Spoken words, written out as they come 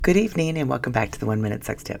Good evening and welcome back to the 1 Minute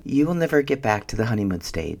Sex Tip. You will never get back to the honeymoon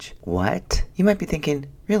stage. What? You might be thinking,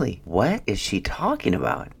 really, what is she talking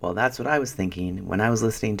about? Well, that's what I was thinking when I was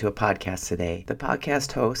listening to a podcast today. The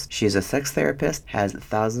podcast host, she is a sex therapist, has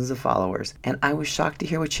thousands of followers, and I was shocked to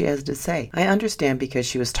hear what she has to say. I understand because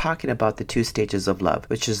she was talking about the 2 stages of love,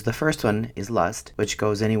 which is the first one is lust, which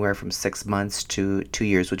goes anywhere from 6 months to 2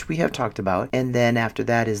 years, which we have talked about. And then after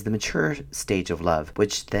that is the mature stage of love,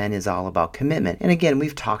 which then is all about commitment. And again,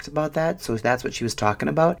 we've talked about that, so that's what she was talking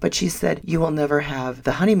about. But she said you will never have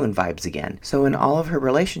the honeymoon vibes again. So in all of her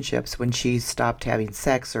relationships, when she stopped having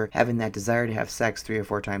sex or having that desire to have sex 3 or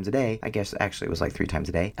 4 times a day, I guess actually it was like 3 times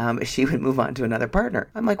a day, she would move on to another partner.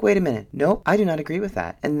 I'm like, wait a minute. Nope, I do not agree with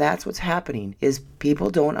that. And that's what's happening is people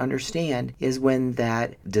don't understand is when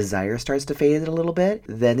that desire starts to fade a little bit,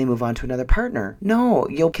 then they move on to another partner. No,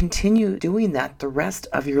 you'll continue doing that the rest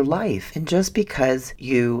of your life. And just because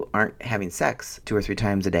you aren't having sex 2 or 3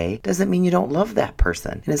 times a day doesn't mean you don't love that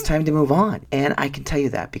person. And it's time to move on. And I can tell you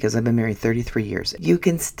that because I've been married 33 years. You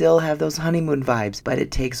can still have those honeymoon vibes, but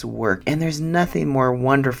it takes work. And there's nothing more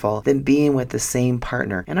wonderful than being with the same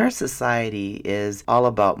partner. And our society is all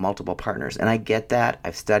about multiple partners. And I get that.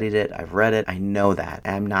 I've studied it. I've read it. I know that.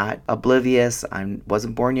 I'm not oblivious. I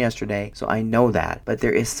wasn't born yesterday, so I know that. But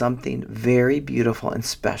there is something very beautiful and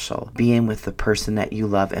special being with the person that you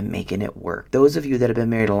love and making it work. Those of you that have been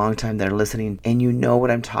married a long time that are listening and you know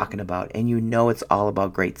what I'm talking about and you know it's all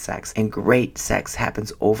about great sex. And great sex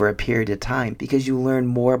happens over a period of time because you learn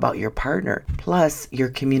more about your partner. Plus, you're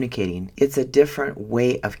communicating. It's a different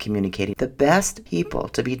way of communicating. The best people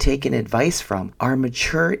to be taking advice from are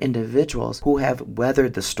mature individuals who have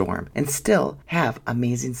weathered the storm and still have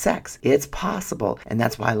amazing sex. It's possible, and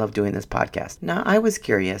that's why I love doing this podcast. Now, I was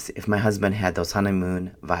curious if my husband had those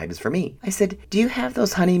honeymoon vibes for me. I said, do you have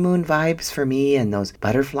those honeymoon vibes for me and those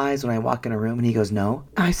butterflies when I walk in a room? And he goes, no.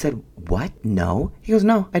 I said, what? No? He goes,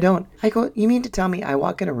 no, I don't. I go, you mean to tell me I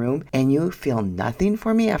walk in a room and you feel nothing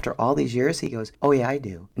for me after all these years? He goes, oh yeah, I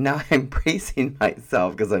do. Now I'm bracing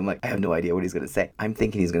myself because I'm like, I have no idea what he's going to say. I'm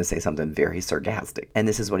thinking he's going to say something very sarcastic. And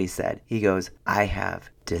this is what he said. He goes, I have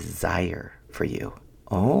desire for you.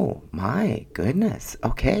 Oh my goodness.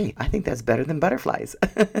 Okay. I think that's better than butterflies.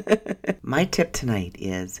 My tip tonight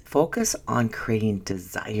is focus on creating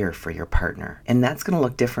desire for your partner. And that's going to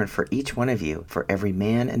look different for each one of you, for every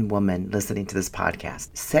man and woman listening to this podcast.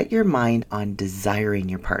 Set your mind on desiring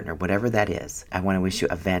your partner, whatever that is. I want to wish you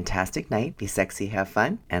a fantastic night. Be sexy, have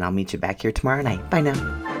fun, and I'll meet you back here tomorrow night. Bye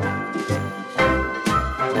now.